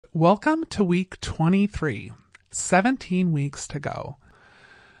welcome to week 23, 17 weeks to go.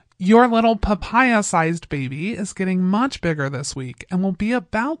 Your little papaya-sized baby is getting much bigger this week and will be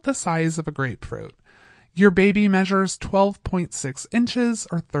about the size of a grapefruit. Your baby measures 12.6 inches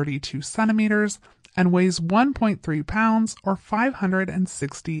or 32 centimeters and weighs 1.3 pounds or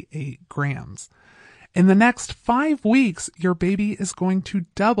 568 grams. In the next 5 weeks, your baby is going to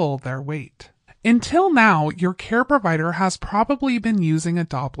double their weight. Until now, your care provider has probably been using a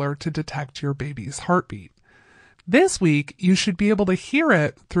Doppler to detect your baby's heartbeat. This week, you should be able to hear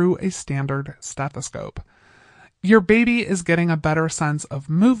it through a standard stethoscope. Your baby is getting a better sense of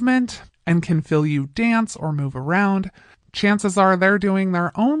movement and can feel you dance or move around. Chances are they're doing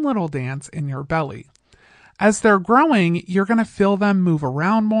their own little dance in your belly. As they're growing, you're going to feel them move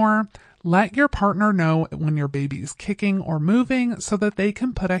around more. Let your partner know when your baby's kicking or moving so that they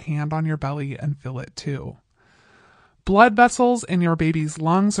can put a hand on your belly and feel it too. Blood vessels in your baby's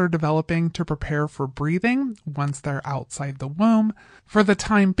lungs are developing to prepare for breathing once they're outside the womb. For the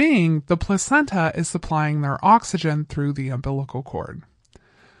time being, the placenta is supplying their oxygen through the umbilical cord.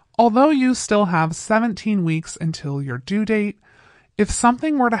 Although you still have 17 weeks until your due date, if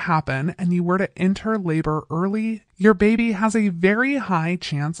something were to happen and you were to enter labor early, your baby has a very high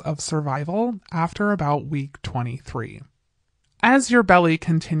chance of survival after about week 23. As your belly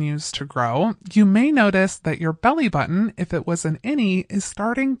continues to grow, you may notice that your belly button, if it was an innie, is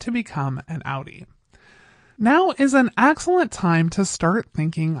starting to become an outie. Now is an excellent time to start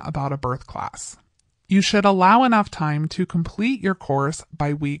thinking about a birth class. You should allow enough time to complete your course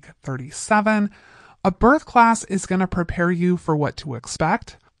by week 37. A birth class is going to prepare you for what to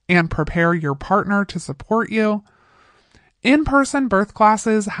expect and prepare your partner to support you. In-person birth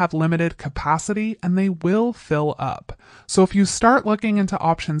classes have limited capacity and they will fill up. So if you start looking into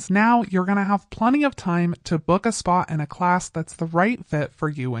options now, you're going to have plenty of time to book a spot in a class that's the right fit for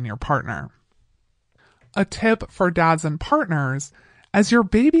you and your partner. A tip for dads and partners: as your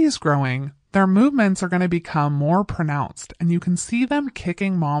baby is growing, their movements are going to become more pronounced and you can see them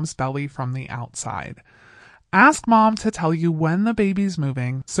kicking mom's belly from the outside. Ask mom to tell you when the baby's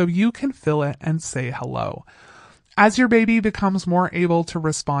moving so you can feel it and say hello. As your baby becomes more able to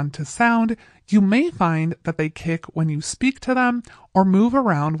respond to sound, you may find that they kick when you speak to them or move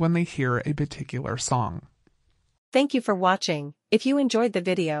around when they hear a particular song. Thank you for watching. If you enjoyed the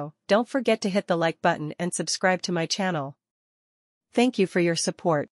video, don't forget to hit the like button and subscribe to my channel. Thank you for your support.